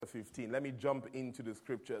15. Let me jump into the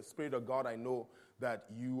scripture. Spirit of God, I know that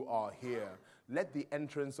you are here. Let the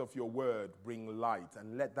entrance of your word bring light,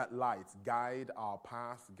 and let that light guide our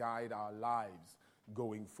path, guide our lives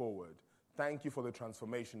going forward. Thank you for the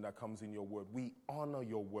transformation that comes in your word. We honor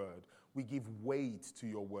your word. We give weight to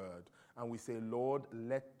your word. And we say, Lord,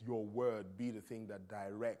 let your word be the thing that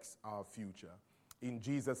directs our future. In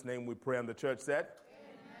Jesus' name we pray, and the church said,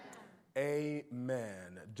 Amen.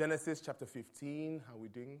 Amen. Genesis chapter 15. How are we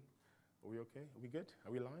doing? Are we okay? Are we good?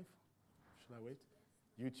 Are we live? Should I wait?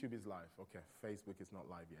 YouTube is live. Okay. Facebook is not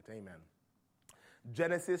live yet. Amen.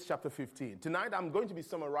 Genesis chapter 15. Tonight I'm going to be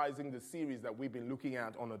summarizing the series that we've been looking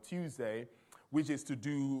at on a Tuesday, which is to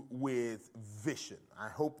do with vision. I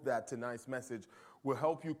hope that tonight's message will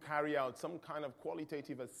help you carry out some kind of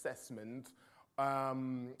qualitative assessment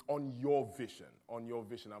on your vision.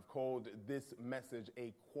 I've called this message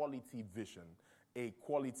a quality vision. A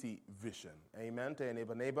quality vision. Amen. Tell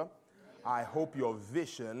your neighbor. I hope your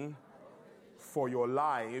vision for your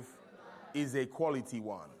life is a quality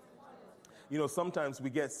one. You know, sometimes we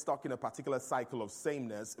get stuck in a particular cycle of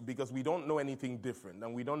sameness because we don't know anything different.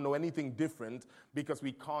 And we don't know anything different because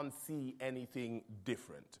we can't see anything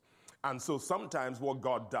different. And so sometimes what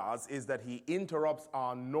God does is that he interrupts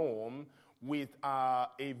our norm with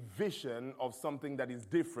a vision of something that is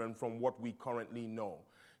different from what we currently know.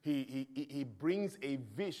 He brings a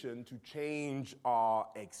vision to change our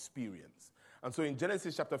experience. And so in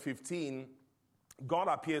Genesis chapter 15, God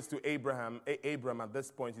appears to Abram at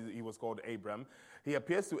this point, he was called Abram. He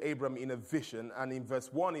appears to Abram in a vision, and in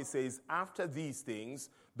verse 1 he says, after these things,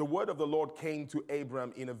 the word of the Lord came to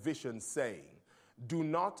Abram in a vision, saying, do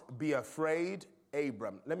not be afraid,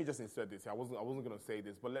 Abram. Let me just insert this here. I wasn't going to say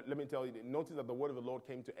this, but let me tell you, notice that the word of the Lord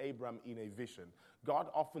came to Abram in a vision. God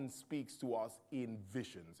often speaks to us in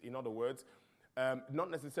visions. In other words,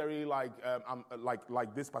 not necessarily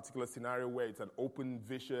like this particular scenario where it's an open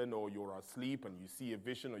vision or you're asleep and you see a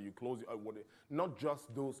vision or you close your eyes. Not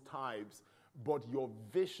just those types, but your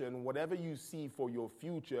vision, whatever you see for your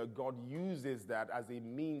future, God uses that as a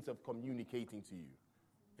means of communicating to you.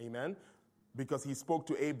 Amen? Because he spoke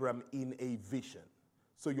to Abram in a vision.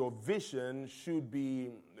 So your vision should be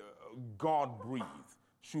God-breathed,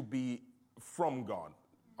 should be from God.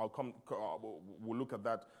 We'll look at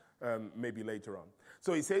that maybe later on.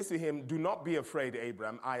 So he says to him, do not be afraid,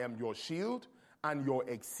 Abram. I am your shield and your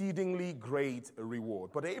exceedingly great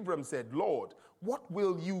reward. But Abram said, Lord, what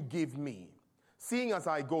will you give me, seeing as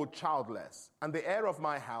I go childless, and the heir of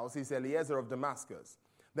my house is Eliezer of Damascus?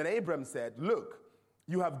 Then Abram said, look,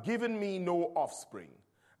 you have given me no offspring,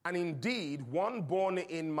 and indeed one born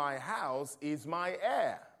in my house is my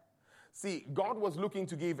heir. See, God was looking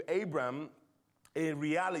to give Abram a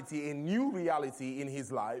new reality in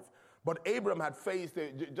his life. But Abram had faced,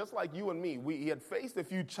 just like you and me, he had faced a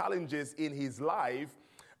few challenges in his life,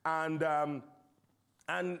 and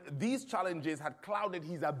these challenges had clouded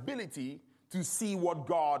his ability to see what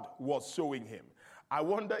God was showing him. I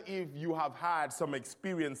wonder if you have had some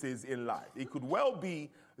experiences in life. It could well be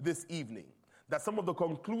this evening that some of the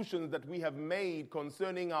conclusions that we have made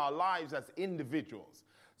concerning our lives as individuals,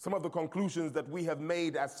 some of the conclusions that we have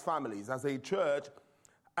made as families, as a church,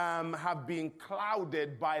 have been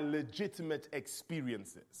clouded by legitimate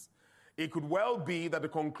experiences. It could well be that the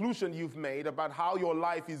conclusion you've made about how your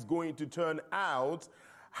life is going to turn out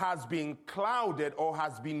has been clouded or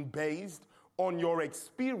has been based on your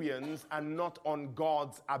experience and not on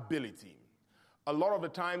God's ability. A lot of the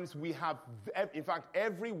times we have, in fact,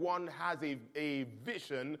 everyone has a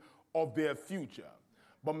vision of their future.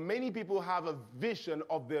 But many people have a vision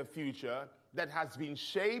of their future that has been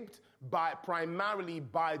shaped primarily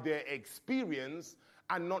by their experience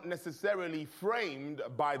and not necessarily framed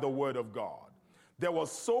by the Word of God. There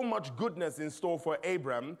was so much goodness in store for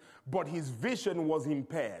Abram, but his vision was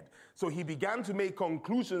impaired. So he began to make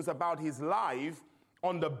conclusions about his life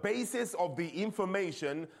on the basis of the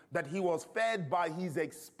information that he was fed by his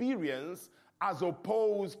experience as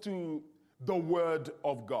opposed to the Word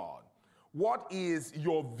of God. What is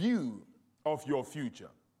your view of your future?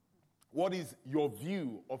 What is your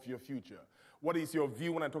view of your future? What is your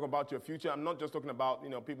view when I talk about your future? I'm not just talking about,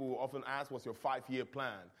 people who often ask, what's your 5-year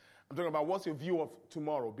plan? I'm talking about what's your view of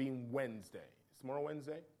tomorrow being Wednesday. Is tomorrow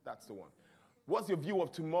Wednesday? That's the one. What's your view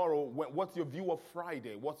of tomorrow? What's your view of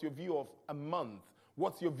Friday? What's your view of a month?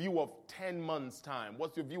 What's your view of 10 months' time?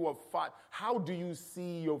 What's your view of 5? How do you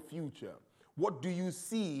see your future? What do you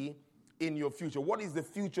see in your future? What is the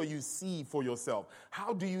future you see for yourself?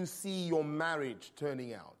 How do you see your marriage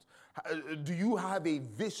turning out? Do you have a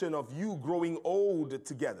vision of you growing old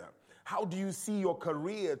together? How do you see your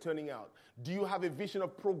career turning out? Do you have a vision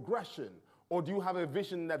of progression Or do you have a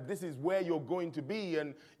vision that this is where you're going to be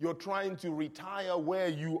and you're trying to retire where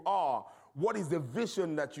you are? What is the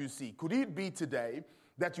vision that you see? Could it be today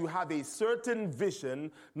that you have a certain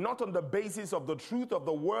vision, not on the basis of the truth of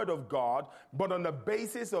the Word of God, but on the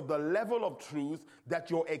basis of the level of truth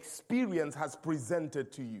that your experience has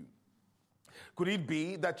presented to you? Could it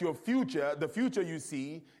be that your future, the future you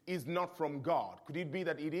see, is not from God? Could it be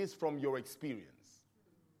that it is from your experience?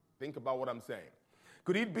 Think about what I'm saying.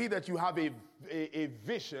 Could it be that you have a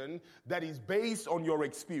vision that is based on your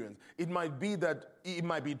experience? It might be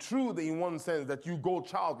true that in one sense that you go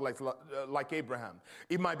childlike like Abraham.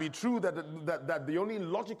 It might be true that the only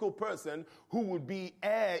logical person who would be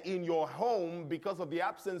heir in your home because of the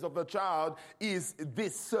absence of the child is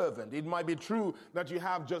this servant. It might be true that you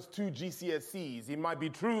have just 2 GCSEs. It might be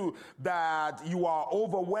true that you are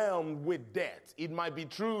overwhelmed with debt. It might be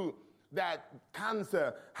true that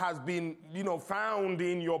cancer has been, found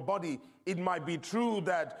in your body. It might be true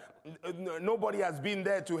that nobody has been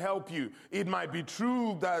there to help you. It might be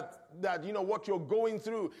true that what you're going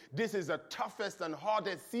through, this is the toughest and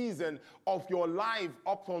hardest season of your life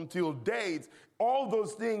up until date. All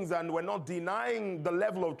those things, and we're not denying the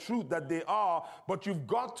level of truth that they are, but you've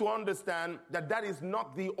got to understand that is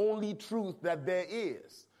not the only truth that there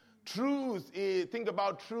is. Truth, think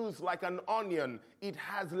about truth like an onion. It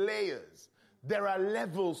has layers. There are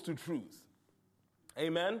levels to truth.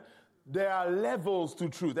 Amen? There are levels to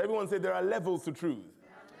truth. Everyone say there are levels to truth.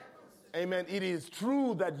 Amen. It is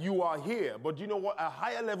true that you are here, but you know what? A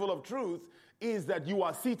higher level of truth is that you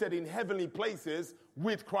are seated in heavenly places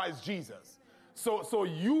with Christ Jesus. So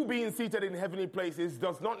you being seated in heavenly places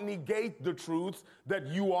does not negate the truth that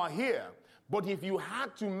you are here. But if you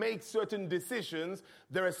had to make certain decisions,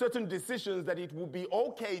 there are certain decisions that it would be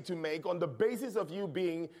okay to make on the basis of you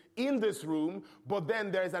being in this room, but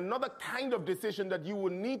then there's another kind of decision that you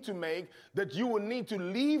will need to make, that you will need to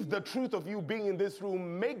leave the truth of you being in this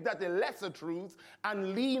room, make that a lesser truth,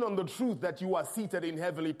 and lean on the truth that you are seated in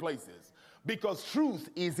heavenly places. Because truth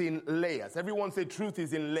is in layers. Everyone say truth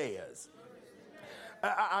is in layers.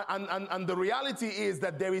 And the reality is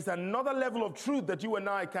that there is another level of truth that you and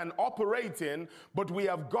I can operate in, but we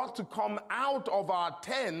have got to come out of our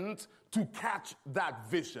tent to catch that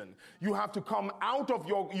vision. You have to come out of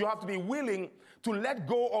you have to be willing to let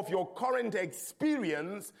go of your current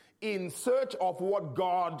experience in search of what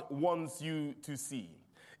God wants you to see.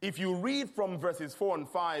 If you read from verses 4 and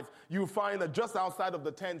 5, you find that just outside of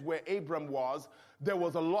the tent where Abram was, there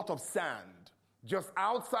was a lot of sand. Just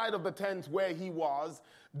outside of the tent where he was,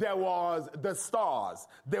 there was the stars.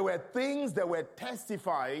 There were things that were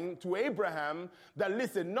testifying to Abraham that,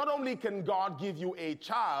 listen, not only can God give you a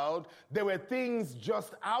child, there were things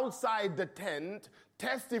just outside the tent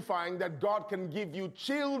testifying that God can give you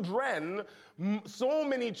children, so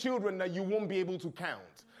many children that you won't be able to count.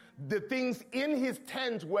 The things in his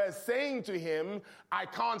tent were saying to him, I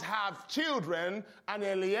can't have children, and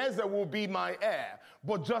Eliezer will be my heir.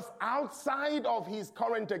 But just outside of his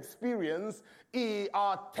current experience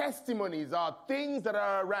are testimonies, are things that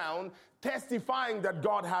are around testifying that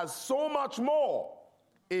God has so much more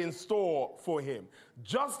in store for him.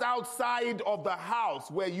 Just outside of the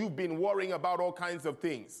house where you've been worrying about all kinds of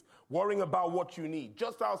things, worrying about what you need,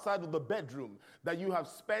 just outside of the bedroom that you have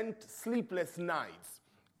spent sleepless nights,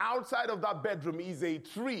 outside of that bedroom is a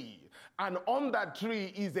tree, and on that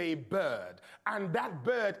tree is a bird, and that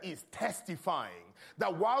bird is testifying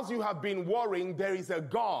that whilst you have been worrying, there is a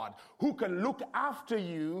God who can look after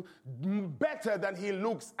you better than he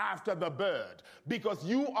looks after the bird, because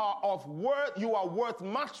you are worth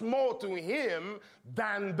much more to him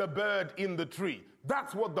than the bird in the tree.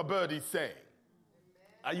 That's what the bird is saying.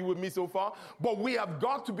 Are you with me so far? But we have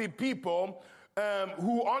got to be people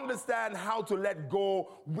who understand how to let go,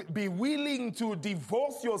 be willing to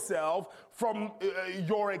divorce yourself from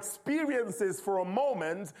your experiences for a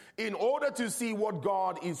moment in order to see what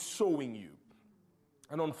God is showing you.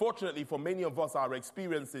 And unfortunately, for many of us, our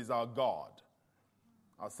experiences are God.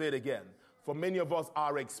 I'll say it again. For many of us,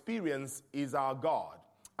 our experience is our God.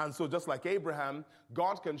 And so just like Abraham,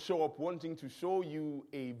 God can show up wanting to show you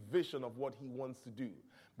a vision of what he wants to do.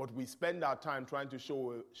 But we spend our time trying to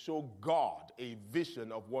show God a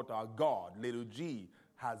vision of what our God, little g,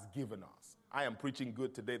 has given us. I am preaching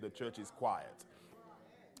good today. The church is quiet.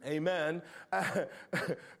 Amen.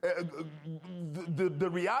 The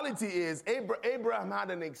reality is Abraham had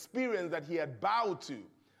an experience that he had bowed to.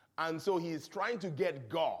 And so he is trying to get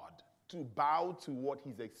God to bow to what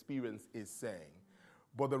his experience is saying.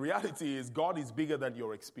 But the reality is God is bigger than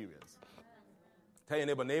your experience. Tell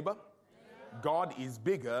your neighbor, God is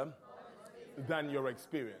bigger than your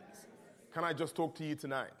experience. Can I just talk to you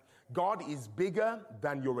tonight? God is bigger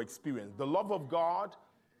than your experience. The love of God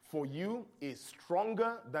for you is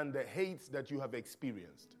stronger than the hates that you have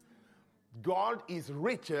experienced. God is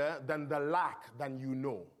richer than the lack than you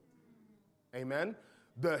know. Amen.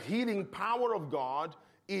 The healing power of God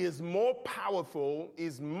is more powerful,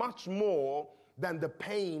 is much more than the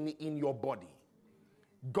pain in your body.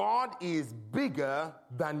 God is bigger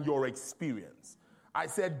than your experience. I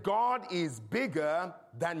said God is bigger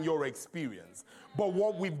than your experience. But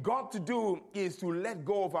what we've got to do is to let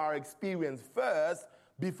go of our experience first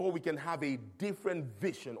before we can have a different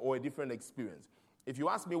vision or a different experience. If you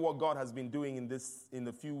ask me what God has been doing in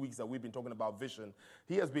the few weeks that we've been talking about vision,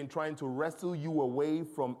 he has been trying to wrestle you away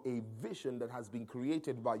from a vision that has been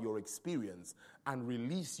created by your experience and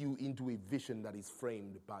release you into a vision that is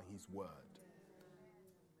framed by his word.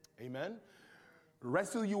 Amen?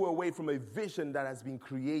 Wrestle you away from a vision that has been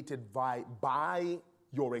created by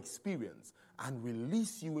your experience and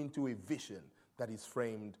release you into a vision that is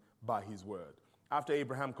framed by his word. After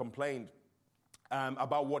Abraham complained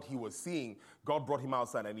about what he was seeing, God brought him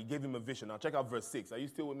outside and he gave him a vision. Now check out verse 6. Are you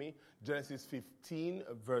still with me? Genesis 15,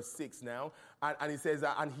 verse 6 now. And it says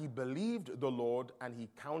that, and he believed the Lord and he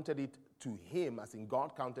counted it to him, as in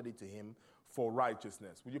God counted it to him for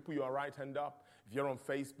righteousness. Would you put your right hand up? If you're on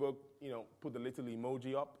Facebook, put the little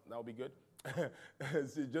emoji up. That would be good.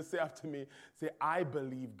 So just say after me, say, I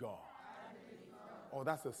believe God. Oh,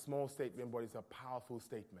 that's a small statement, but it's a powerful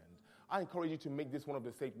statement. I encourage you to make this one of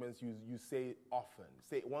the statements you say often.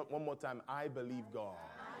 Say it one more time. I believe God.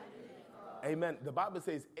 Amen. The Bible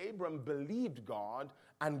says Abram believed God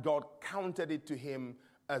and God counted it to him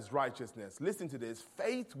as righteousness. Listen to this.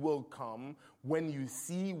 Faith will come when you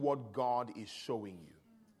see what God is showing you.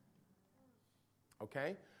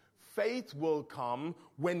 Okay? Faith will come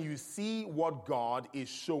when you see what God is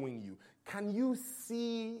showing you. Can you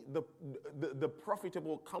see the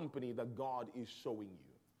profitable company that God is showing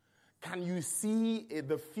you? Can you see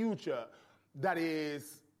the future that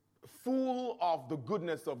is full of the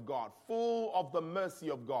goodness of God, full of the mercy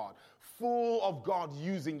of God, full of God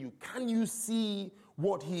using you? Can you see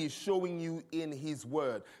what he is showing you in his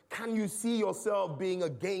word? Can you see yourself being a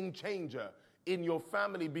game changer in your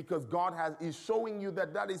family because God is showing you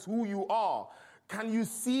that is who you are? Can you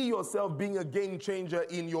see yourself being a game changer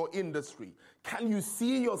in your industry? Can you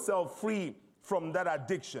see yourself free from that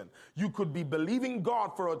addiction? You could be believing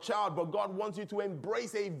God for a child, but God wants you to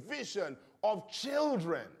embrace a vision of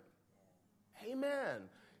children. Amen.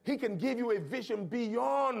 He can give you a vision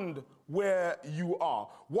beyond where you are.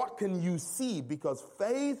 What can you see? Because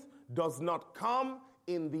faith does not come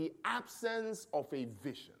in the absence of a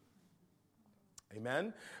vision.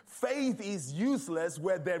 Amen. Faith is useless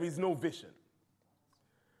where there is no vision.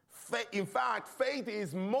 In fact, faith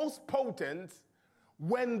is most potent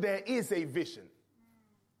when there is a vision.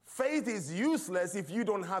 Faith is useless if you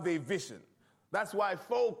don't have a vision. That's why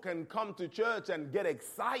folk can come to church and get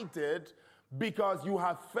excited because you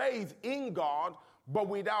have faith in God, but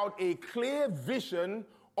without a clear vision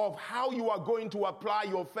of how you are going to apply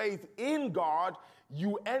your faith in God,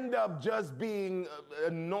 you end up just being a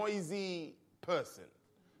noisy person.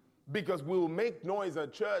 Because we'll make noise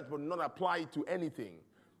at church but not apply it to anything.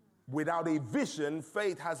 Without a vision,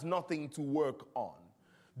 faith has nothing to work on.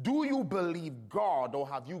 Do you believe God, or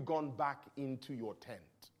have you gone back into your tent?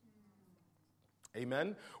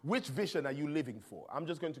 Amen. Which vision are you living for? I'm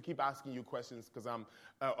just going to keep asking you questions because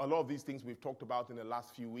a lot of these things we've talked about in the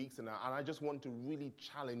last few weeks, and I just want to really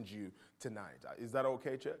challenge you tonight. Is that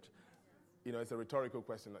okay, church? It's a rhetorical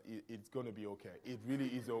question. It's going to be okay. It really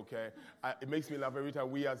is okay. It makes me laugh every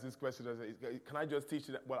time we ask this question. Can I just teach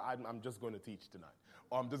it? Well, I'm just going to teach tonight.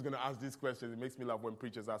 Or I'm just going to ask this question. It makes me laugh when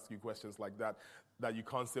preachers ask you questions like that you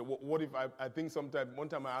can't say. What if I think one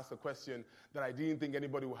time I asked a question that I didn't think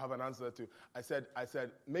anybody would have an answer to. I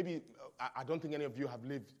said, maybe, I don't think any of you have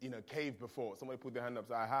lived in a cave before. Somebody put their hand up,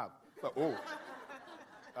 so I have. Like, oh.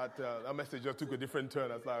 That message just took a different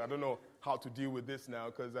turn. I was like, I don't know how to deal with this now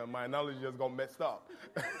because my analogy just got messed up.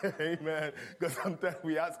 Amen. Because sometimes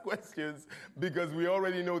we ask questions because we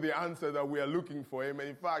already know the answer that we are looking for. Amen.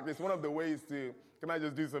 In fact, it's one of the ways to, can I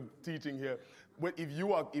just do some teaching here? If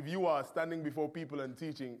you are standing before people and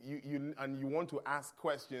teaching, you want to ask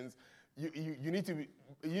questions, you need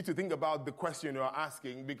to think about the question you're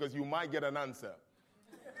asking because you might get an answer.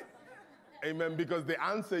 Amen. Because the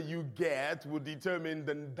answer you get will determine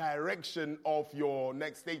the direction of your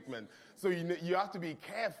next statement. So you have to be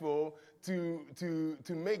careful to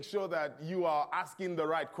make sure that you are asking the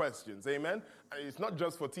right questions. Amen. And it's not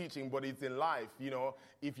just for teaching, but it's in life.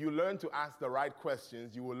 If you learn to ask the right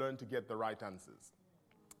questions, you will learn to get the right answers.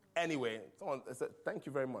 Anyway, someone said, thank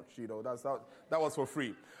you very much, that was for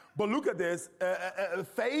free. But look at this.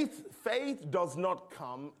 Faith does not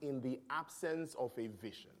come in the absence of a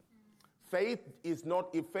vision.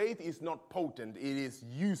 If faith is not potent, it is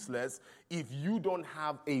useless if you don't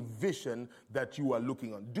have a vision that you are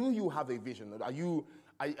looking on. Do you have a vision? Are you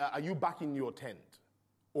back in your tent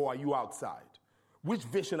or are you outside? Which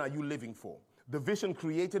vision are you living for? The vision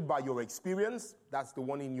created by your experience, that's the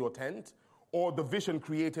one in your tent, or the vision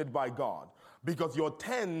created by God? Because your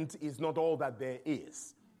tent is not all that there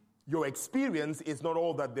is. Your experience is not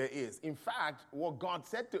all that there is. In fact, what God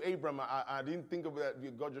said to Abram, I didn't think of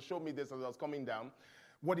that. God just showed me this as I was coming down.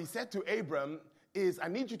 What he said to Abram is, I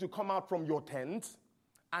need you to come out from your tent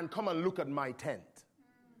and come and look at my tent.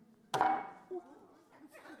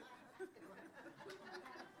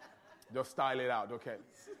 Just style it out, okay?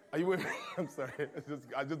 Are you with me? I'm sorry.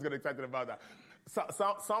 I just got excited about that.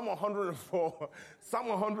 Psalm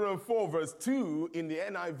 104 verse 2 in the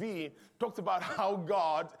NIV talks about how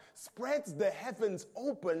God spreads the heavens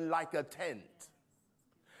open like a tent.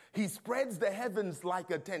 He spreads the heavens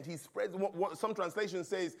like a tent. He spreads, what some translation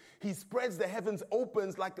says, he spreads the heavens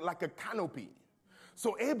open like a canopy.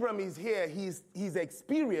 So Abram is here. His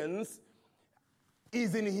experience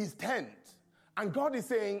is in his tent. And God is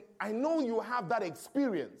saying, I know you have that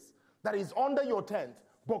experience that is under your tent,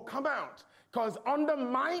 but come out. Because under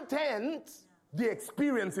my tent, the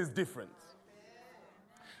experience is different.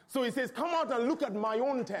 So he says, come out and look at my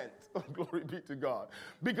own tent. Oh, glory be to God.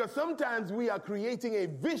 Because sometimes we are creating a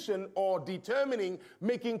vision or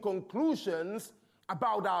making conclusions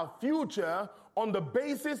about our future on the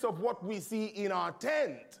basis of what we see in our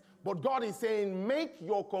tent. But God is saying, make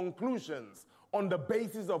your conclusions on the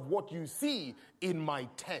basis of what you see in my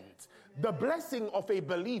tent. The blessing of a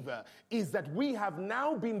believer is that we have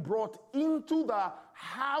now been brought into the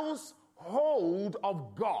household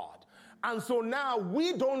of God. And so now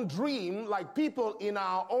we don't dream like people in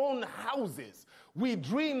our own houses. We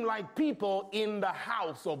dream like people in the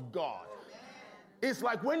house of God. It's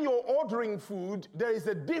like when you're ordering food, there is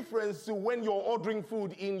a difference to when you're ordering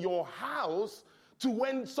food in your house to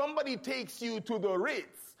when somebody takes you to the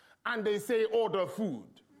Ritz and they say order food.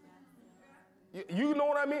 You know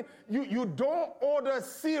what I mean? You don't order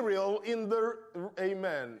cereal in the,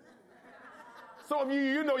 amen. Some of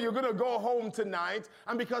you know you're going to go home tonight,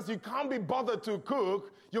 and because you can't be bothered to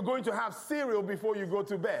cook, you're going to have cereal before you go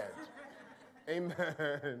to bed.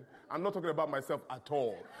 Amen. I'm not talking about myself at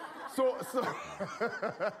all. So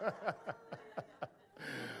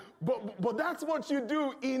but that's what you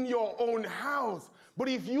do in your own house. But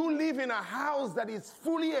if you live in a house that is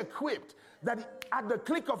fully equipped, that at the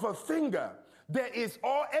click of a finger, there is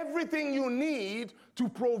everything you need to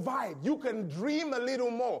provide. You can dream a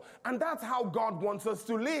little more. And that's how God wants us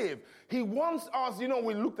to live. He wants us,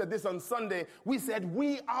 we looked at this on Sunday. We said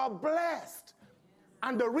we are blessed.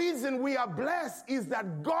 And the reason we are blessed is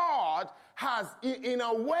that God has, in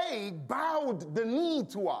a way, bowed the knee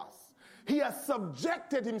to us. He has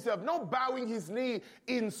subjected himself, not bowing his knee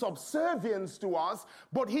in subservience to us,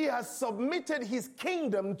 but he has submitted his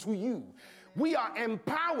kingdom to you. We are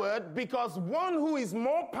empowered because one who is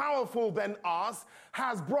more powerful than us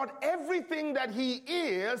has brought everything that he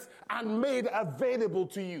is and made available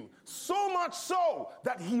to you. So much so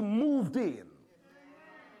that he moved in.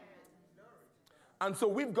 And so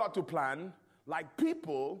we've got to plan like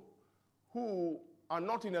people who are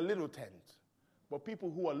not in a little tent, but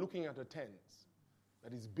people who are looking at a tent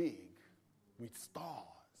that is big with stars.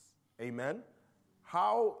 Amen?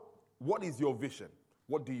 What is your vision?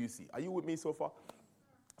 What do you see? Are you with me so far?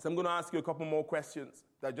 So I'm going to ask you a couple more questions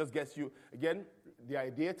that just gets you. Again, the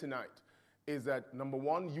idea tonight is that, number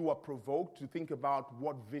one, you are provoked to think about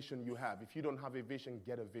what vision you have. If you don't have a vision,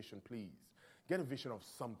 get a vision, please. Get a vision of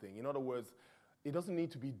something. In other words, it doesn't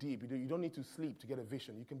need to be deep. You don't need to sleep to get a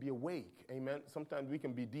vision. You can be awake. Amen? Sometimes we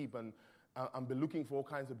can be deep and be looking for all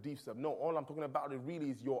kinds of deep stuff. No, all I'm talking about really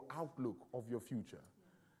is your outlook of your future.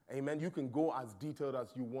 Amen. You can go as detailed as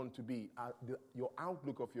you want to be. Your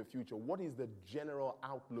outlook of your future. What is the general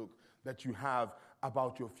outlook that you have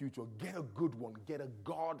about your future? Get a good one. Get a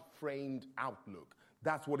God-framed outlook.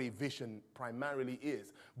 That's what a vision primarily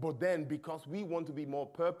is. But then, because we want to be more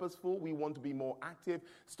purposeful, we want to be more active,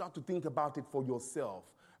 start to think about it for yourself.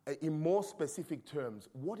 In more specific terms,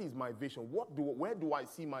 what is my vision? Where do I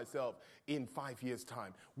see myself in 5 years'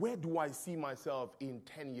 time? Where do I see myself in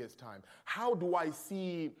 10 years' time? How do I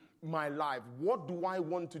see my life? What do I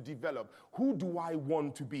want to develop? Who do I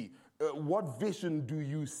want to be? What vision do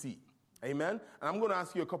you see? Amen? And I'm going to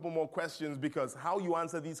ask you a couple more questions because how you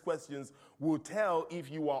answer these questions will tell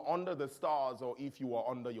if you are under the stars or if you are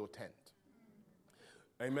under your tent.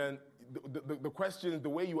 Amen. The questions, the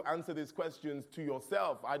way you answer these questions to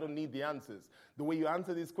yourself, I don't need the answers. The way you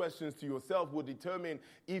answer these questions to yourself will determine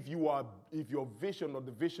if your vision or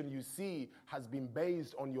the vision you see has been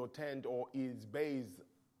based on your tent or is based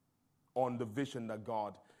on the vision that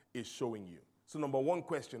God is showing you. So number one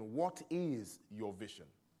question, what is your vision?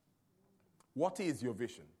 What is your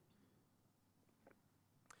vision?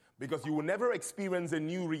 Because you will never experience a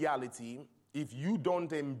new reality if you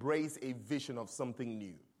don't embrace a vision of something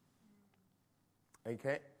new.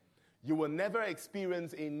 Okay? You will never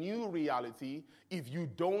experience a new reality if you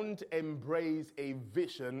don't embrace a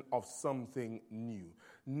vision of something new.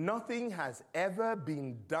 Nothing has ever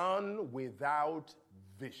been done without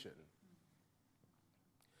vision.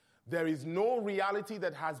 There is no reality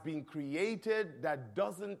that has been created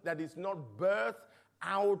that is not birthed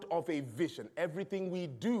out of a vision. Everything we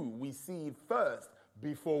do, we see it first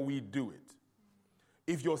before we do it.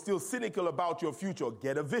 If you're still cynical about your future,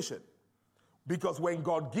 get a vision. Because when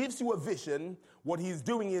God gives you a vision, what he's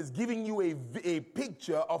doing is giving you a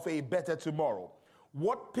picture of a better tomorrow.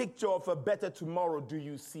 What picture of a better tomorrow do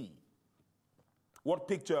you see? What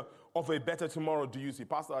picture of a better tomorrow do you see?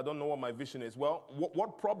 Pastor, I don't know what my vision is. Well,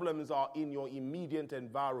 what problems are in your immediate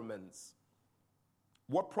environments?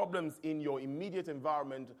 What problems in your immediate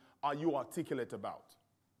environment are you articulate about?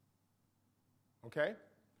 Okay?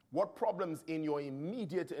 What problems in your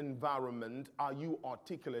immediate environment are you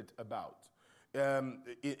articulate about?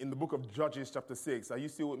 In the book of Judges chapter 6, are you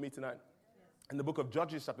still with me tonight? In the book of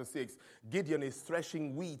Judges chapter 6, Gideon is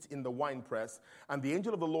threshing wheat in the winepress, and the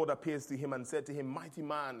angel of the Lord appears to him and said to him, "Mighty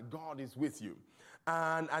man, God is with you."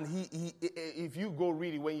 And he if you go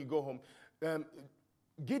really, when you go home,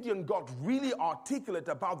 Gideon got really articulate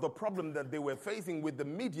about the problem that they were facing with the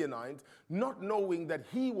Midianites, not knowing that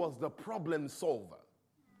he was the problem solver.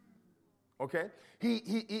 Okay?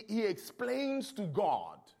 He explains to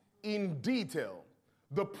God in detail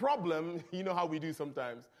the problem. You know how we do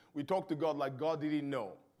sometimes. We talk to God like God didn't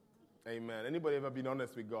know. Amen. Anybody ever been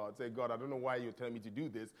honest with God? Say, God, I don't know why you're telling me to do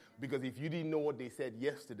this, because if you didn't know what they said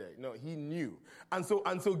yesterday. No, he knew. And so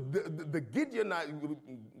the Gideonites,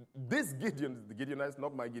 the Gideonites,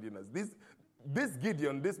 not my Gideonites, this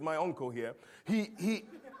Gideon, this my uncle here, he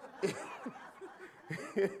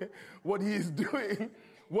what he is doing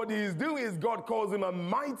is God calls him a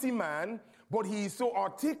mighty man, but he is so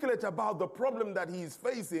articulate about the problem that he is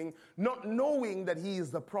facing, not knowing that he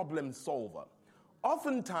is the problem solver.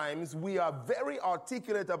 Oftentimes, we are very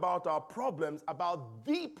articulate about our problems, about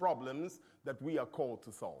the problems that we are called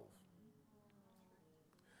to solve.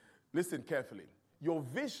 Listen carefully. Your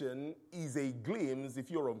vision is a glimpse.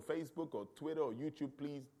 If you're on Facebook or Twitter or YouTube,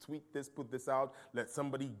 please tweet this, put this out. Let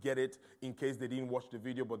somebody get it in case they didn't watch the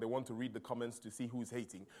video, but they want to read the comments to see who's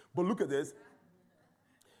hating. But look at this.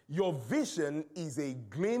 Your vision is a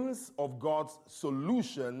glimpse of God's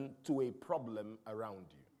solution to a problem around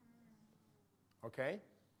you. Okay?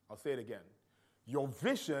 I'll say it again. Your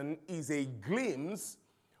vision is a glimpse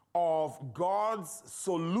of God's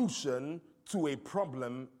solution to a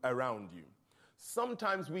problem around you.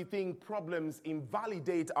 Sometimes we think problems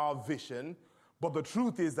invalidate our vision, but the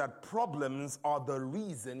truth is that problems are the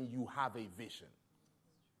reason you have a vision.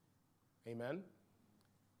 Amen?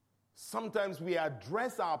 Sometimes we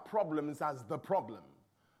address our problems as the problem,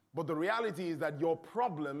 but the reality is that your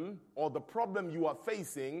problem or the problem you are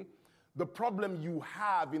facing, the problem you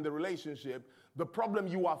have in the relationship, the problem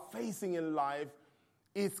you are facing in life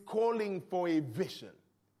is calling for a vision.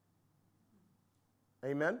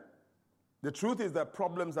 Amen? The truth is that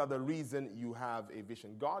problems are the reason you have a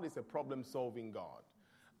vision. God is a problem-solving God,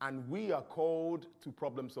 and we are called to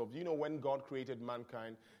problem solve. You know, when God created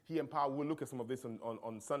mankind, he empowered, we'll look at some of this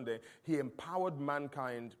on Sunday, he empowered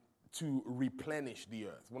mankind to replenish the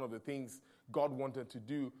earth. One of the things God wanted to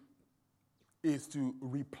do is to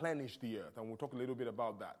replenish the earth, and we'll talk a little bit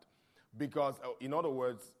about that. Because, in other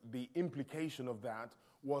words, the implication of that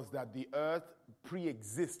was that the earth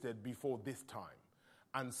pre-existed before this time.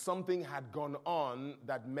 And something had gone on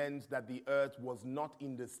that meant that the earth was not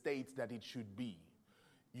in the state that it should be.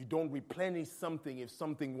 You don't replenish something if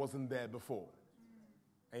something wasn't there before.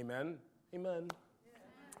 Amen? Amen. Yeah.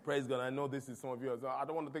 Praise God. I know this is some of you. I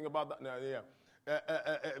don't want to think about that. No, yeah.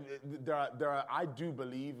 I do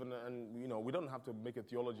believe, and you know, we don't have to make a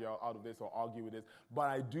theology out of this or argue with this, but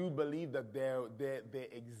I do believe that there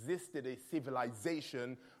existed a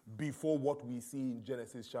civilization before what we see in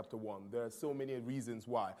Genesis chapter 1. There are so many reasons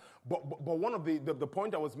why. But one of the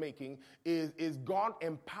point I was making is God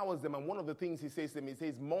empowers them, and one of the things he says to them, he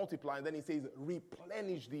says multiply, and then he says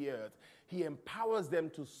replenish the earth. He empowers them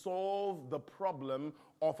to solve the problem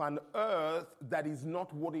of an earth that is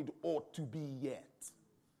not what it ought to be yet.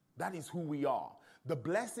 That is who we are. The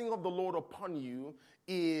blessing of the Lord upon you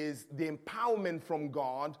is the empowerment from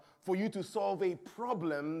God for you to solve a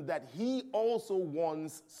problem that he also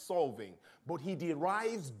wants solving. But he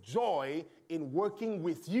derives joy in working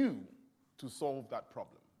with you to solve that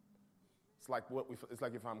problem. It's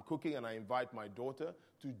like if I'm cooking and I invite my daughter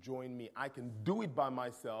to join me. I can do it by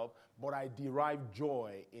myself, but I derive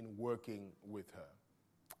joy in working with her.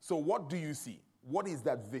 So what do you see? What is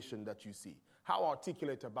that vision that you see? How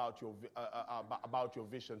articulate about your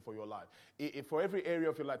vision for your life? If for every area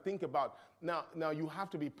of your life, think about, now you have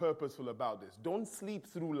to be purposeful about this. Don't sleep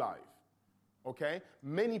through life, okay?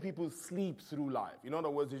 Many people sleep through life. In other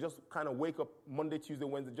words, they just kind of wake up Monday, Tuesday,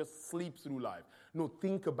 Wednesday, just sleep through life. No,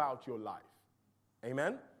 think about your life.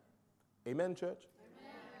 Amen? Amen, church?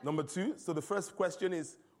 Amen. Number 2, so the first question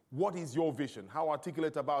is, what is your vision? How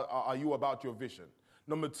articulate are you about your vision?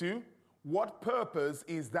 Number 2, what purpose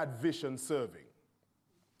is that vision serving?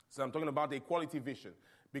 So I'm talking about a quality vision.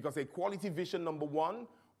 Because a quality vision, number 1,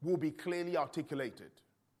 will be clearly articulated.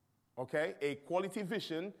 Okay? A quality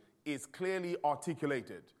vision is clearly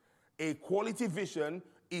articulated. A quality vision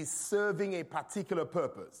is serving a particular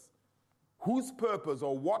purpose. Whose purpose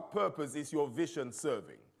or what purpose is your vision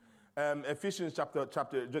serving? Ephesians chapter,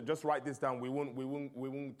 just write this down. We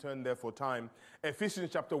won't turn there for time. Ephesians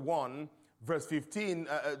chapter 1, verse 15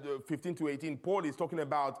 to 18. Paul is talking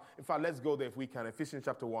about, in fact, let's go there if we can. Ephesians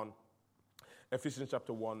chapter 1,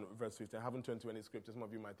 verse 15. I haven't turned to any scripture. Some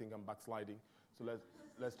of you might think I'm backsliding. So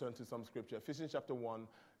let's turn to some scripture. Ephesians chapter 1.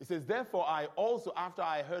 It says, therefore I also, after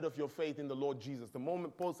I heard of your faith in the Lord Jesus,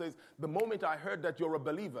 Paul says, the moment I heard that you're a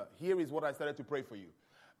believer, here is what I started to pray for you.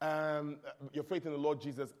 Your faith in the Lord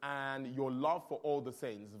Jesus and your love for all the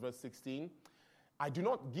saints. Verse 16. I do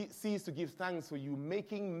not cease to give thanks for you,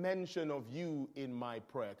 making mention of you in my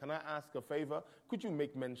prayer. Can I ask a favor? Could you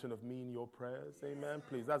make mention of me in your prayers? Amen.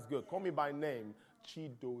 Please, that's good. Call me by name,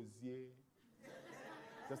 Chidozie.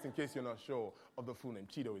 Just in case you're not sure of the full name.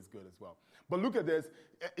 Chido is good as well. But look at this.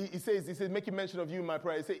 He says, making mention of you in my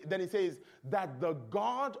prayer. Then he says, that the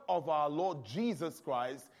God of our Lord Jesus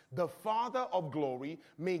Christ, the Father of glory,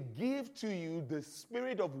 may give to you the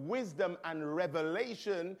spirit of wisdom and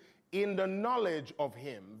revelation in the knowledge of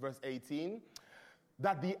him. Verse 18.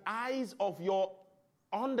 That the eyes of your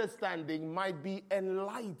understanding might be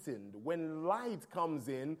enlightened. When light comes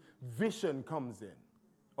in, vision comes in.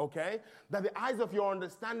 Okay? That the eyes of your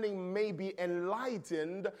understanding may be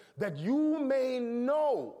enlightened, that you may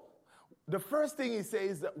know. The first thing he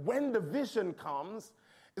says, that when the vision comes,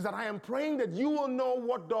 is that I am praying that you will know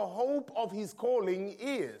what the hope of his calling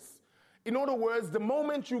is. In other words, the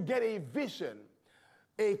moment you get a vision,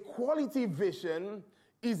 a quality vision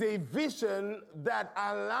is a vision that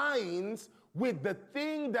aligns with the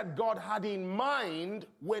thing that God had in mind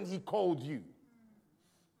when he called you.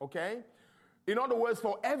 Okay? In other words,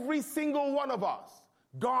 for every single one of us,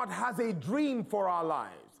 God has a dream for our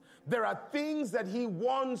lives. There are things that he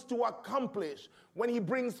wants to accomplish when he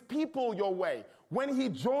brings people your way. When he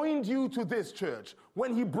joined you to this church,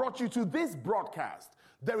 when he brought you to this broadcast,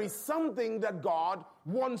 there is something that God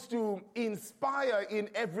wants to inspire in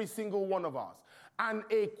every single one of us. And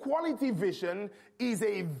a quality vision is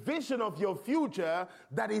a vision of your future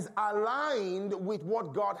that is aligned with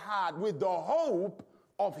what God had, with the hope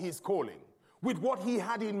of his calling, with what he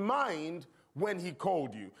had in mind when he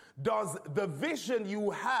called you. Does the vision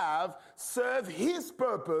you have serve his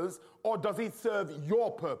purpose, or does it serve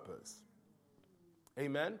your purpose?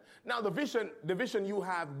 Amen. Now the vision you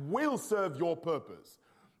have will serve your purpose,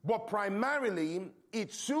 but primarily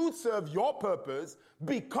it should serve your purpose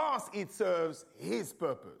because it serves his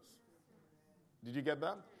purpose. Did you get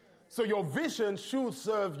that? So your vision should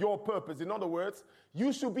serve your purpose. In other words,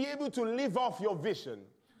 you should be able to live off your vision.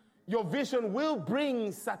 Your vision will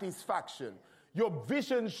bring satisfaction. Your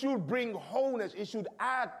vision should bring wholeness. It should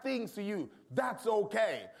add things to you. That's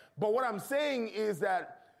okay. But what I'm saying is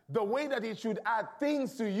that the way that it should add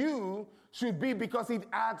things to you should be because it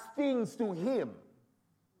adds things to him.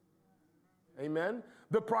 Amen?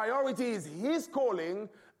 The priority is his calling,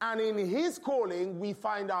 and in his calling, we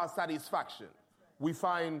find our satisfaction. We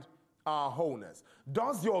find our wholeness.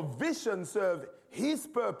 Does your vision serve his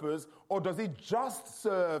purpose, or does it just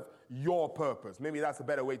serve your purpose? Maybe that's a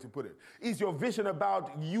better way to put it. Is your vision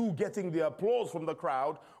about you getting the applause from the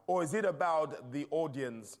crowd, or is it about the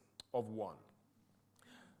audience of one?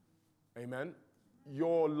 Amen.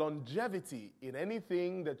 Your longevity in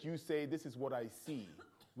anything that you say, this is what I see,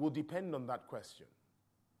 will depend on that question.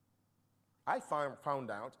 I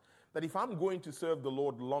found out that if I'm going to serve the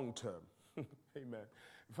Lord long term, amen,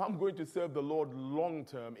 If I'm going to serve the Lord long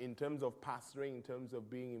term in terms of pastoring, in terms of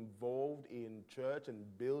being involved in church and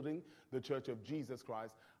building the church of Jesus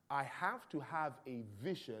Christ, I have to have a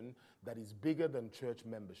vision that is bigger than church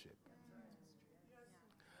membership.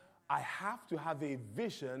 I have to have a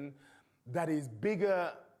vision that is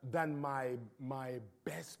bigger than my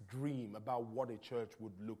best dream about what a church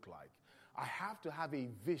would look like. I have to have a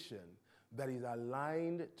vision that is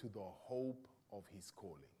aligned to the hope of his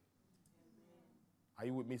calling. Are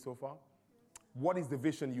you with me so far? What is the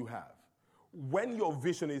vision you have? When your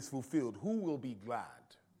vision is fulfilled, who will be glad?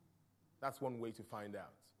 That's one way to find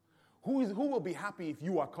out. Who will be happy if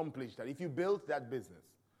you accomplished that, if you built that business,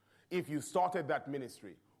 if you started that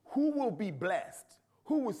ministry? Who will be blessed?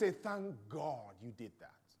 Who will say, thank God you did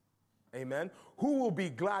that? Amen? Who will be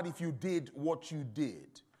glad if you did what you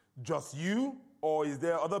did? Just you? Or is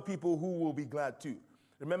there other people who will be glad too?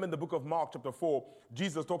 Remember in the book of Mark chapter 4,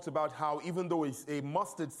 Jesus talks about how even though a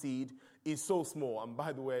mustard seed is so small, and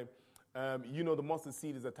by the way, the mustard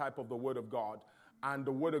seed is a type of the word of God, and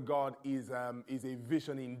the word of God is a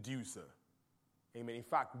vision inducer. Amen. In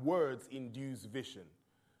fact, words induce vision.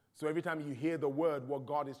 So every time you hear the word, what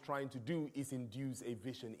God is trying to do is induce a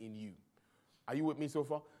vision in you. Are you with me so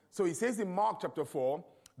far? So he says in Mark chapter 4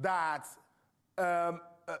 that,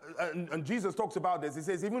 and Jesus talks about this, he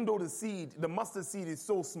says, even though the mustard seed is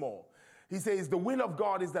so small, he says the will of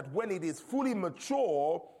God is that when it is fully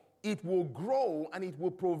mature, it will grow and it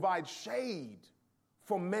will provide shade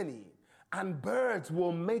for many, and birds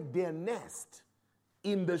will make their nest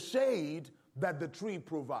in the shade that the tree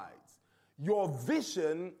provides. Your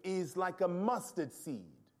vision is like a mustard seed.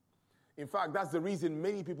 In fact, that's the reason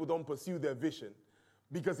many people don't pursue their vision,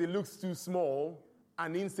 because it looks too small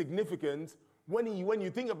and insignificant. When you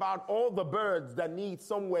think about all the birds that need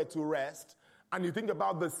somewhere to rest, and you think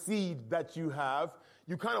about the seed that you have,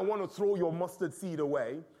 you kind of want to throw your mustard seed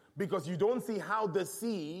away, because you don't see how the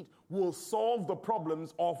seed will solve the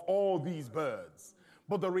problems of all these birds.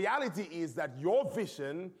 But the reality is that your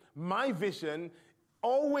vision, my vision,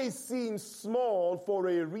 always seems small for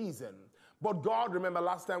a reason. But God, remember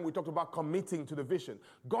last time we talked about committing to the vision.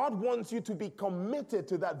 God wants you to be committed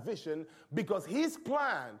to that vision, because his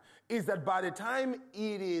plan is that by the time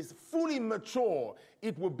it is fully mature,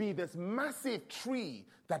 it will be this massive tree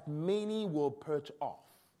that many will perch off.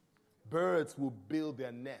 Birds will build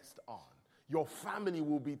their nest on. Your family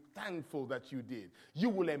will be thankful that you did. You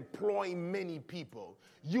will employ many people.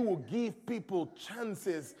 You will give people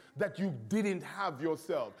chances that you didn't have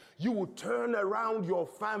yourself. You will turn around your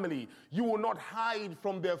family. You will not hide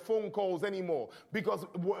from their phone calls anymore, because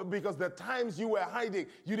the times you were hiding,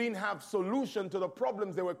 you didn't have solution to the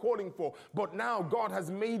problems they were calling for. But now God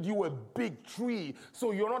has made you a big tree,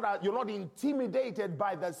 so you're not intimidated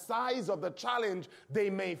by the size of the challenge they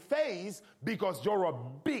may face, because you're a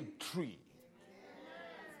big tree.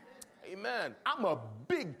 Amen. I'm a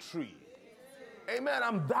big tree. Amen.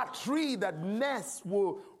 I'm that tree that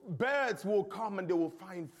birds will come and they will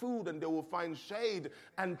find food and they will find shade,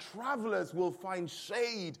 and travelers will find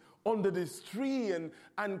shade under this tree,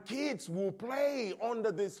 and kids will play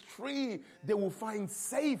under this tree. They will find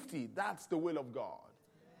safety. That's the will of God.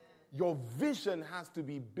 Your vision has to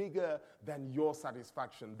be bigger than your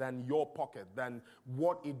satisfaction, than your pocket, than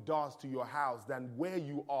what it does to your house, than where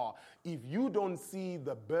you are. If you don't see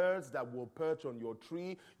the birds that will perch on your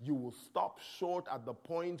tree, you will stop short at the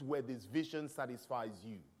point where this vision satisfies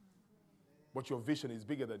you. But your vision is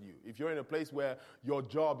bigger than you. If you're in a place where your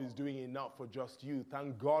job is doing enough for just you,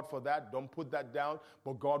 thank God for that. Don't put that down.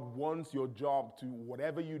 But God wants your job to,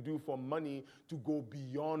 whatever you do for money, to go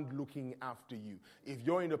beyond looking after you. If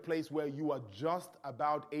you're in a place where you are just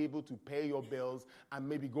about able to pay your bills and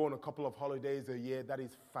maybe go on a couple of holidays a year, that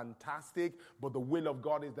is fantastic. But the will of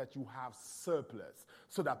God is that you have surplus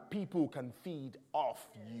so that people can feed off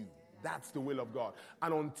you. That's the will of God.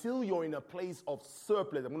 And until you're in a place of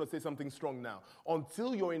surplus, I'm going to say something strong now.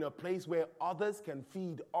 Until you're in a place where others can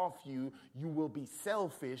feed off you, you will be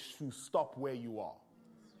selfish to stop where you are.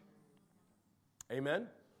 Amen?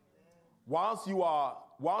 Whilst you are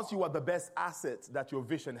the best asset that your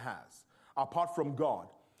vision has, apart from God,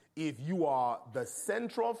 if you are the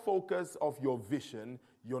central focus of your vision,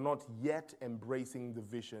 you're not yet embracing the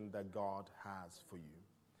vision that God has for you.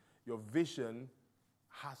 Your vision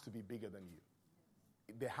has to be bigger than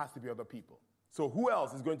you. There has to be other people. So who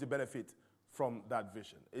else is going to benefit from that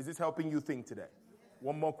vision? Is this helping you think today?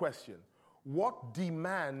 One more question. What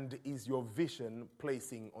demand is your vision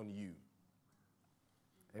placing on you?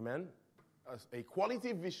 Amen? A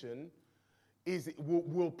quality vision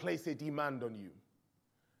will place a demand on you.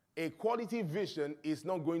 A quality vision is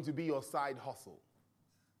not going to be your side hustle.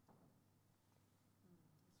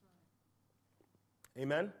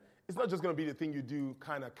 Amen? It's not just going to be the thing you do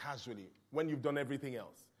kind of casually when you've done everything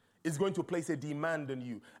else. It's going to place a demand on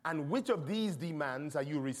you. And which of these demands are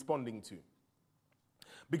you responding to?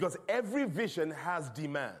 Because every vision has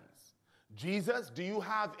demands. Jesus, do you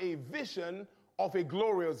have a vision of a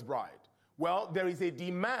glorious bride? Well, there is a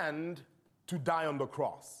demand to die on the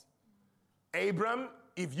cross. Abram,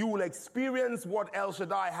 if you will experience what El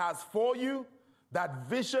Shaddai has for you, that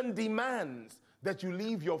vision demands that you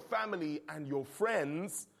leave your family and your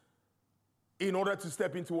friends in order to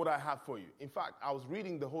step into what I have for you. In fact, I was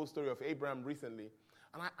reading the whole story of Abraham recently,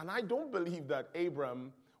 and I don't believe that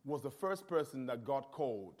Abraham was the first person that God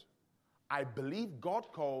called. I believe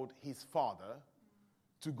God called his father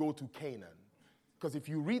to go to Canaan. Because if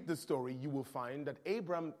you read the story, you will find that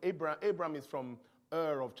Abraham is from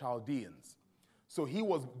Ur of Chaldeans. So he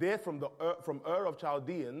was there from Ur of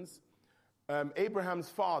Chaldeans. Abraham's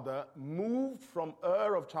father moved from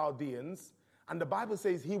Ur of Chaldeans, and the Bible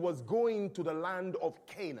says he was going to the land of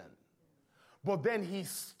Canaan. But then he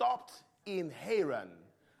stopped in Haran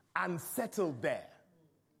and settled there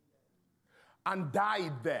and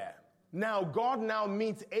died there. Now God now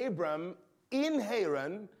meets Abram in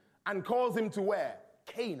Haran and calls him to where?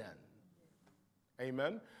 Canaan.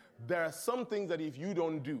 Amen. There are some things that if you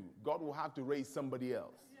don't do, God will have to raise somebody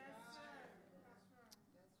else.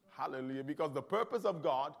 Hallelujah. Because the purpose of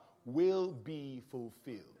God will be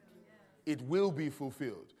fulfilled. It will be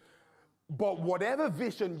fulfilled. But whatever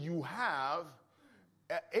vision you have,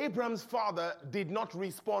 Abraham's father did not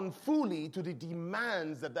respond fully to the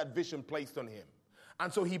demands that vision placed on him.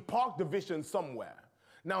 And so he parked the vision somewhere.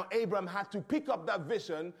 Now Abraham had to pick up that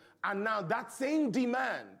vision, and now that same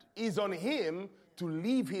demand is on him to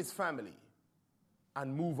leave his family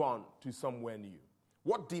and move on to somewhere new.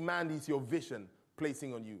 What demand is your vision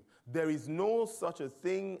placing on you? There is no such a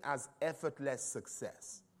thing as effortless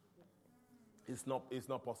success. It's not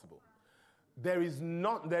possible.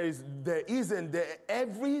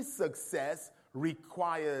 Every success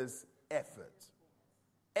requires effort.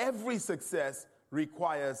 Every success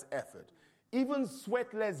requires effort. Even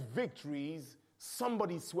sweatless victories,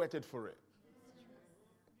 somebody sweated for it.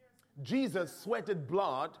 Jesus sweated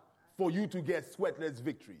blood for you to get sweatless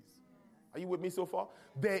victories. Are you with me so far?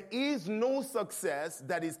 There is no success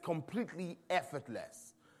that is completely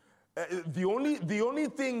effortless. The only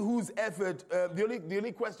thing whose effort, the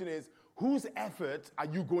only question is, whose effort are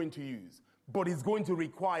you going to use? But it's going to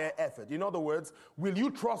require effort. In other words, will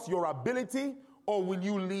you trust your ability, or will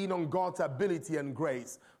you lean on God's ability and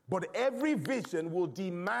grace? But every vision will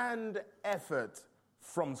demand effort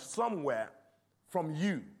from somewhere, from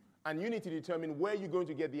you. And you need to determine where you're going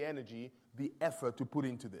to get the energy, the effort to put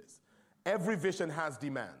into this. Every vision has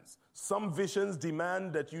demands. Some visions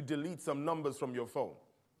demand that you delete some numbers from your phone.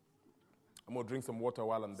 I'm going to drink some water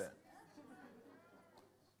while I'm there.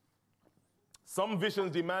 Some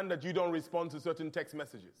visions demand that you don't respond to certain text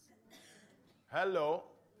messages. Hello,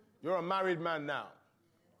 you're a married man now.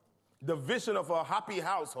 The vision of a happy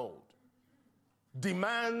household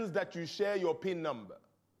demands that you share your PIN number.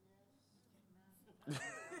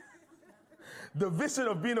 The vision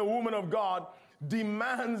of being a woman of God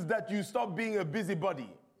demands that you stop being a busybody.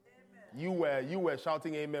 You were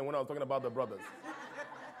shouting amen when I was talking about the brothers.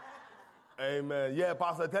 Amen. Yeah,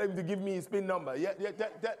 Pastor, tell him to give me his PIN number. Yeah,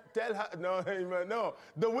 tell her. No, amen. No.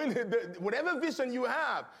 Whatever vision you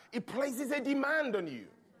have, it places a demand on you.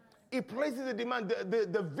 It places a demand.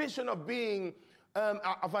 The vision of being,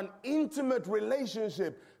 of an intimate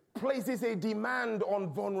relationship places a demand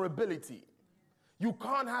on vulnerability. You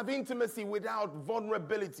can't have intimacy without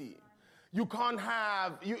vulnerability. You can't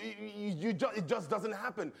have, it just doesn't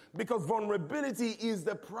happen, because vulnerability is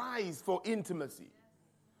the price for intimacy.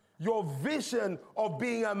 Your vision of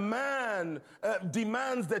being a man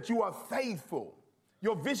demands that you are faithful.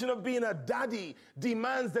 Your vision of being a daddy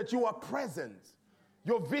demands that you are present.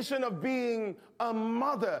 Your vision of being a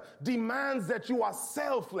mother demands that you are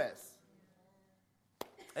selfless.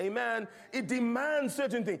 Amen. It demands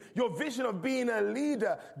certain things. Your vision of being a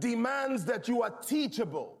leader demands that you are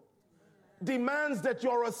teachable. Demands that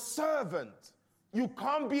you're a servant. You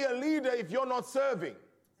can't be a leader if you're not serving.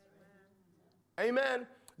 Amen.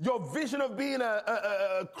 Your vision of being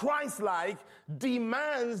a Christ-like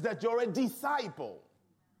demands that you're a disciple.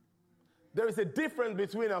 There is a difference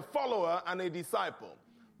between a follower and a disciple.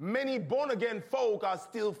 Many born-again folk are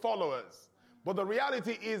still followers. But the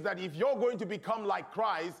reality is that if you're going to become like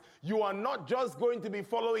Christ, you are not just going to be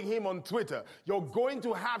following him on Twitter. You're going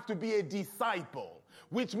to have to be a disciple.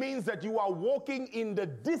 which means that you are walking in the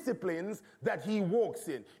disciplines that he walks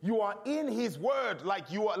in. You are in his word like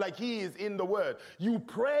he is in the word. You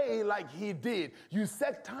pray like he did. You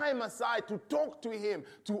set time aside to talk to him,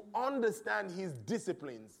 to understand his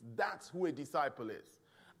disciplines. That's who a disciple is.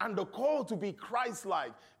 And the call to be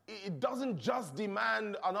Christ-like, it doesn't just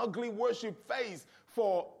demand an ugly worship face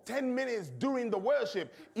for 10 minutes during the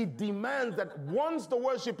worship. It demands that once the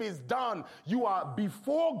worship is done, you are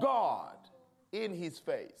before God in his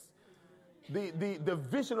face. The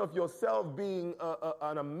vision of yourself being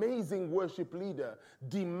an amazing worship leader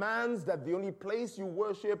demands that the only place you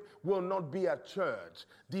worship will not be at church.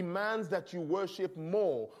 Demands that you worship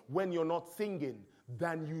more when you're not singing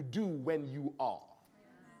than you do when you are.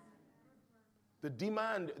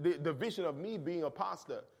 The vision of me being a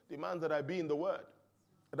pastor demands that I be in the Word,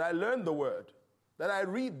 that I learn the Word, that I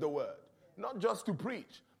read the Word, not just to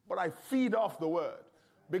preach, but I feed off the Word.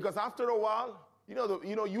 Because after a while,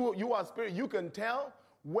 you are spirit, you can tell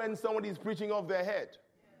when somebody is preaching off their head.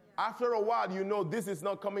 After a while, you know this is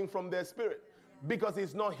not coming from their spirit, because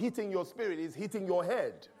it's not hitting your spirit, it's hitting your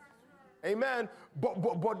head. Amen.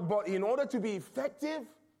 But in order to be effective,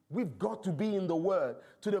 we've got to be in the Word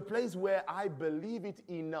to the place where I believe it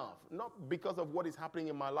enough. Not because of what is happening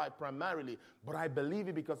in my life primarily, but I believe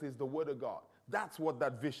it because it's the Word of God. That's what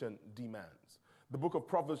that vision demands. The book of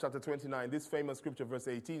Proverbs chapter 29, this famous scripture, verse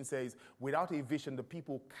 18 says, without a vision, the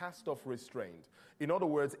people cast off restraint. In other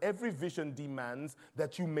words, every vision demands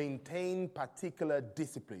that you maintain particular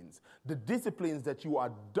disciplines. The disciplines that you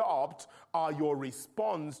adopt are your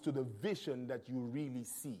response to the vision that you really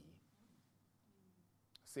see.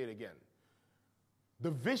 Say it again.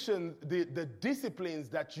 The vision, the disciplines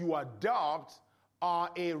that you adopt are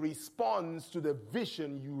a response to the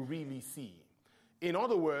vision you really see. In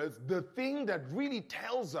other words, the thing that really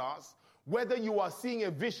tells us whether you are seeing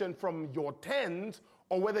a vision from your tent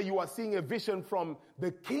or whether you are seeing a vision from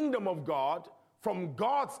the kingdom of God, from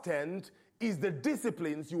God's tent, is the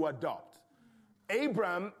disciplines you adopt.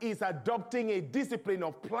 Abraham is adopting a discipline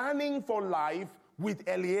of planning for life with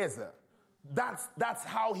Eliezer. That's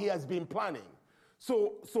how he has been planning.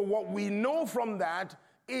 So what we know from that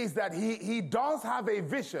is that he does have a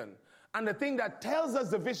vision. And the thing that tells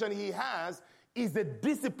us the vision he has is the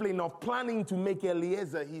discipline of planning to make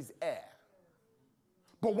Eliezer his heir.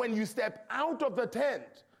 But when you step out of the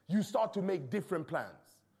tent, you start to make different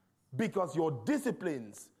plans. Because your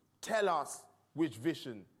disciplines tell us which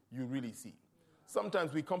vision you really see.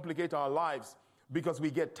 Sometimes we complicate our lives because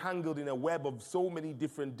we get tangled in a web of so many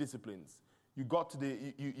different disciplines. You got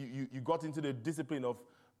into the discipline of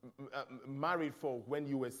married folk when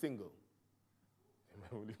you were single.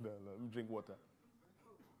 Let me drink water.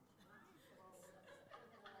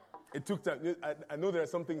 It took time. I know there are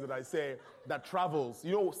some things that I say that travels.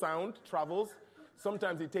 You know, sound travels.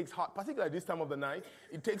 Sometimes it takes hard, particularly at this time of the night.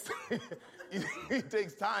 It takes it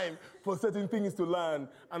takes time for certain things to land.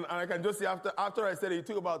 And I can just say after I said it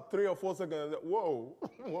took about 3 or 4 seconds. I said, whoa,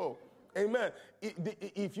 whoa. Amen.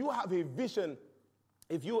 If you have a vision,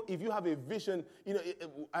 if you have a vision,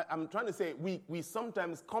 I'm trying to say we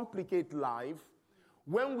sometimes complicate life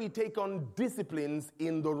when we take on disciplines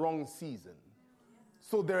in the wrong season.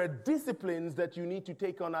 So there are disciplines that you need to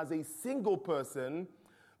take on as a single person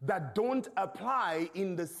that don't apply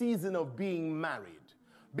in the season of being married,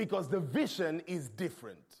 because the vision is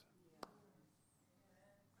different.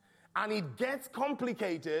 And it gets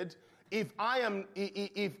complicated if I am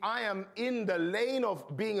in the lane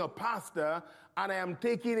of being a pastor and I am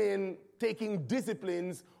taking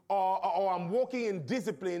disciplines or I'm walking in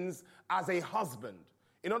disciplines as a husband.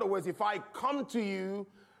 In other words, if I come to you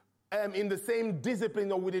in the same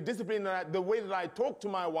discipline or with a discipline, the way that I talk to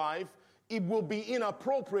my wife, it will be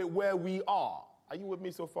inappropriate where we are. Are you with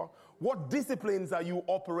me so far? What disciplines are you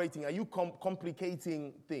operating? Are you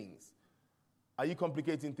complicating things? Are you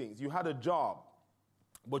complicating things? You had a job,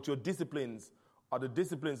 but your disciplines are the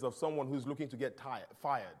disciplines of someone who's looking to get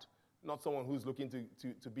fired, not someone who's looking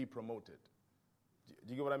to be promoted.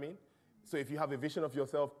 Do you get what I mean? So if you have a vision of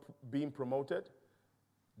yourself being promoted,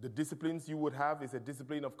 the disciplines you would have is a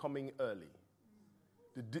discipline of coming early.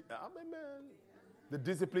 The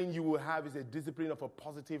discipline you will have is a discipline of a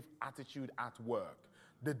positive attitude at work.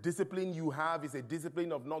 The discipline you have is a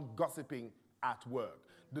discipline of not gossiping at work.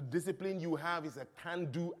 The discipline you have is a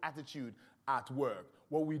can-do attitude at work.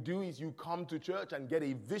 What we do is you come to church and get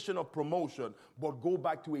a vision of promotion, but go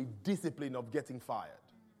back to a discipline of getting fired.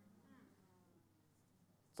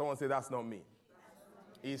 Someone say, that's not me.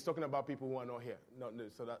 He's talking about people who are not here. No,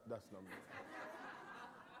 so that's not me.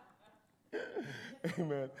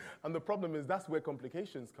 Amen. And the problem is that's where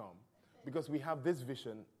complications come. Because we have this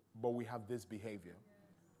vision, but we have this behavior.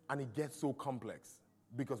 And it gets so complex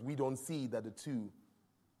because we don't see that the two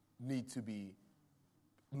need to be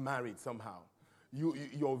married somehow.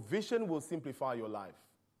 Your vision will simplify your life.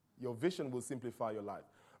 Your vision will simplify your life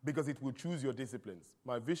because it will choose your disciplines.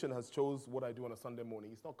 My vision has chose what I do on a Sunday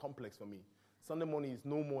morning. It's not complex for me. Sunday morning is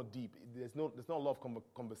no more deep. There's not a lot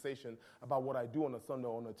of conversation about what I do on a Sunday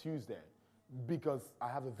or on a Tuesday because I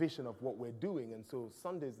have a vision of what we're doing. And so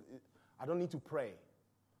Sundays, I don't need to pray.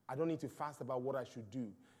 I don't need to fast about what I should do.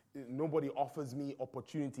 Nobody offers me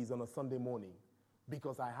opportunities on a Sunday morning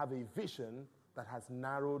because I have a vision that has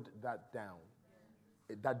narrowed that down.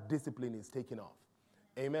 That discipline is taken off.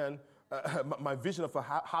 Amen. My vision of a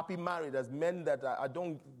happy marriage has meant that I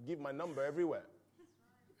don't give my number everywhere.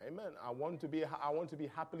 Amen. I want to be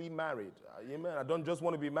happily married. Amen. I don't just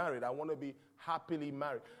want to be married. I want to be happily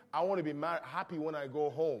married. I want to be happy when I go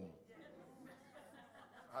home.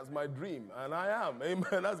 That's my dream, and I am.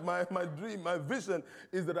 Amen. That's my dream. My vision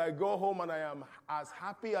is that I go home and I am as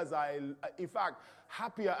happy as in fact,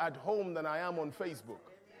 happier at home than I am on Facebook.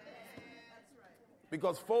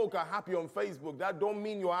 Because folk are happy on Facebook, that don't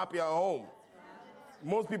mean you're happy at home.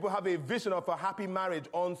 Most people have a vision of a happy marriage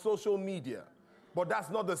on social media, but that's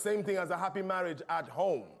not the same thing as a happy marriage at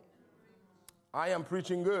home. I am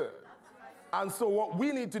preaching good. And so what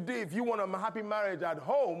we need to do, if you want a happy marriage at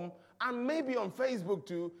home, and maybe on Facebook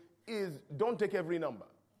too, is don't take every number.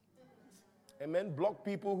 Amen. Block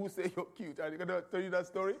people who say you're cute. Are you going to tell you that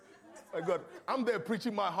story? My God, I'm there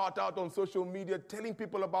preaching my heart out on social media, telling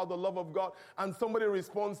people about the love of God, and somebody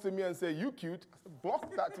responds to me and say, "You cute?" I said,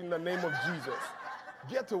 block that in the name of Jesus.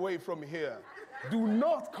 Get away from here. Do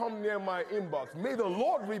not come near my inbox. May the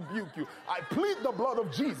Lord rebuke you. I plead the blood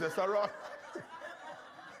of Jesus around.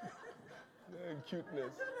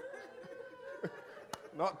 Cuteness.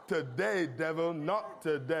 Not today, devil, not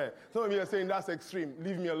today. Some of you are saying that's extreme.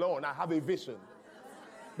 Leave me alone. I have a vision.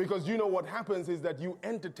 Because you know what happens is that you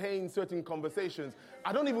entertain certain conversations.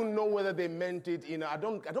 I don't even know whether they meant it I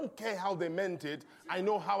don't care how they meant it. I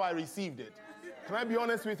know how I received it. Can I be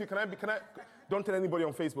honest with you? Can I don't tell anybody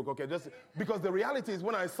on Facebook, okay? Just because the reality is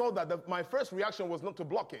when I saw that, my first reaction was not to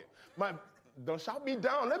block it. Don't shout me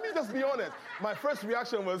down. Let me just be honest. My first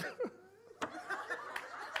reaction was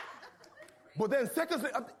but then seconds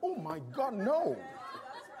later, oh my God, no.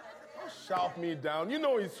 Don't shout me down. You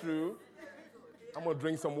know it's true. I'm going to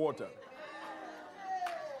drink some water.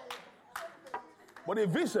 But a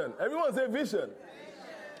vision. Everyone say vision.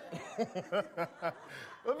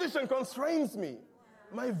 A vision constrains me.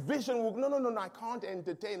 My vision will, no, I can't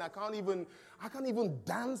entertain. I can't even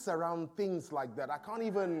dance around things like that. I can't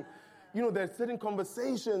even, there's certain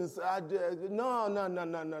conversations. No.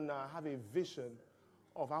 I have a vision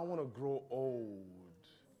of I want to grow old.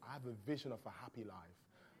 I have a vision of a happy life.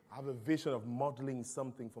 I have a vision of modeling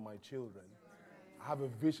something for my children. I have a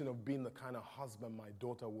vision of being the kind of husband my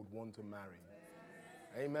daughter would want to marry.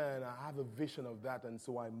 Amen. I have a vision of that, and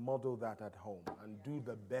so I model that at home and do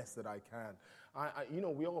the best that I can.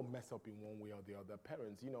 We all mess up in one way or the other.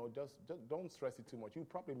 Parents, just don't stress it too much. You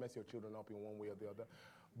probably mess your children up in one way or the other.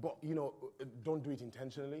 But, don't do it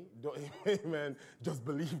intentionally. Amen. Just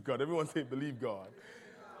believe God. Everyone say believe God.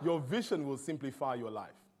 Your vision will simplify your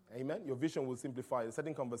life. Amen. Your vision will simplify it.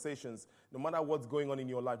 Certain conversations, no matter what's going on in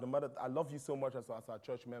your life, no matter, I love you so much as a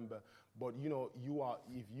church member, but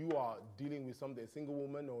if you are dealing with something, a single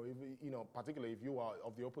woman, or if, particularly if you are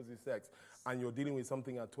of the opposite sex, and you're dealing with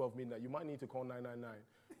something at 12 midnight, you might need to call 999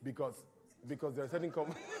 because there are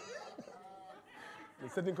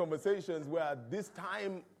certain conversations where at this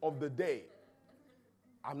time of the day,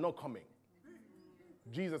 I'm not coming.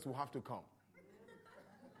 Jesus will have to come.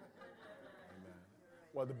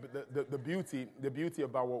 Well, the beauty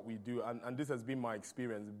about what we do, and this has been my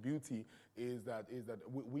experience. The beauty is that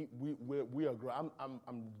we are grown.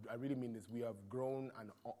 I really mean this. We have grown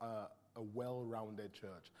a well-rounded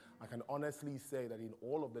church. I can honestly say that in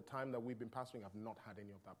all of the time that we've been pastoring, I've not had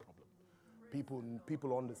any of that problem.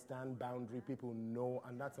 People understand boundary. People know,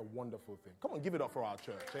 and that's a wonderful thing. Come on, give it up for our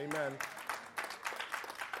church. Amen.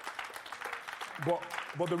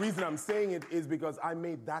 But the reason I'm saying it is because I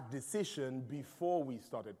made that decision before we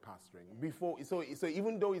started pastoring. So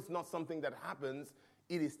even though it's not something that happens,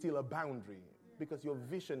 it is still a boundary because your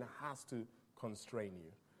vision has to constrain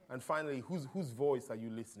you. And finally, whose voice are you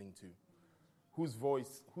listening to? Whose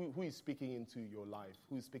voice? Who is speaking into your life?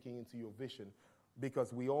 Who is speaking into your vision?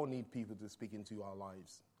 Because we all need people to speak into our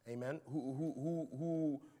lives. Amen.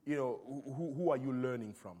 Who are you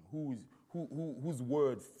learning from? Whose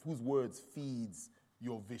words feeds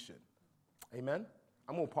your vision? Amen?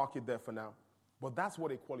 I'm going to park it there for now. But that's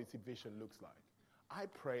what a quality vision looks like. I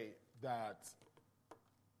pray that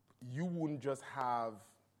you wouldn't just have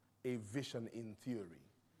a vision in theory.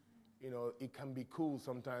 You know, it can be cool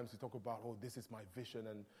sometimes to talk about, oh, this is my vision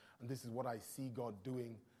and this is what I see God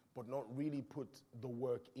doing, but not really put the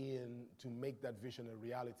work in to make that vision a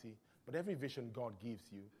reality. But every vision God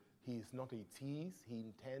gives you, he is not a tease. He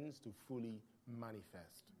intends to fully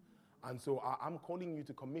manifest. And so I'm calling you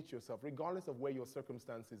to commit yourself, regardless of where your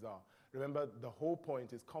circumstances are. Remember, the whole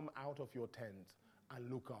point is come out of your tent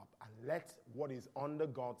and look up and let what is under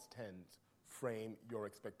God's tent frame your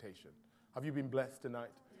expectation. Have you been blessed tonight?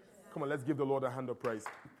 Yes. Come on, let's give the Lord a hand of praise.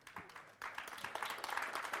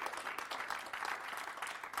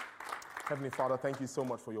 Heavenly Father, thank you so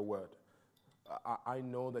much for your word. I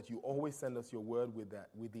know that you always send us your word with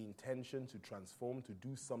the intention to transform, to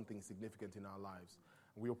do something significant in our lives.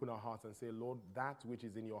 We open our hearts and say, Lord, that which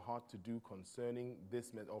is in your heart to do concerning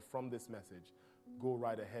this or from this message, go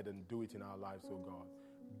right ahead and do it in our lives, oh God.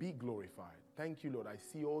 Be glorified. Thank you, Lord. I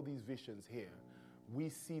see all these visions here. We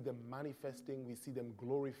see them manifesting. We see them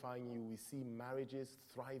glorifying you. We see marriages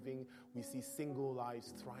thriving. We see single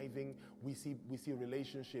lives thriving. We see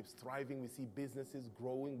relationships thriving. We see businesses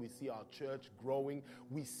growing. We see our church growing.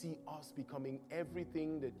 We see us becoming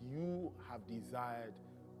everything that you have desired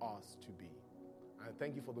us to be. And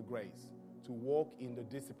thank you for the grace to walk in the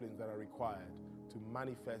disciplines that are required to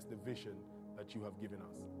manifest the vision that you have given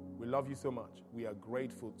us. We love you so much. We are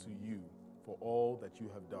grateful to you for all that you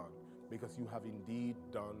have done, because you have indeed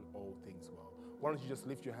done all things well. Why don't you just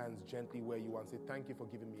lift your hands gently where you are and say, thank you for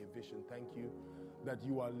giving me a vision. Thank you that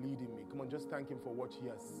you are leading me. Come on, just thank him for what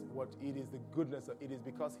it is, the goodness of it is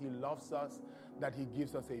because he loves us that he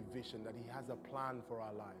gives us a vision, that he has a plan for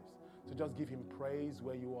our lives. So just give him praise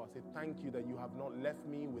where you are. Say, thank you that you have not left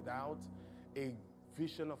me without a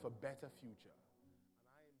vision of a better future.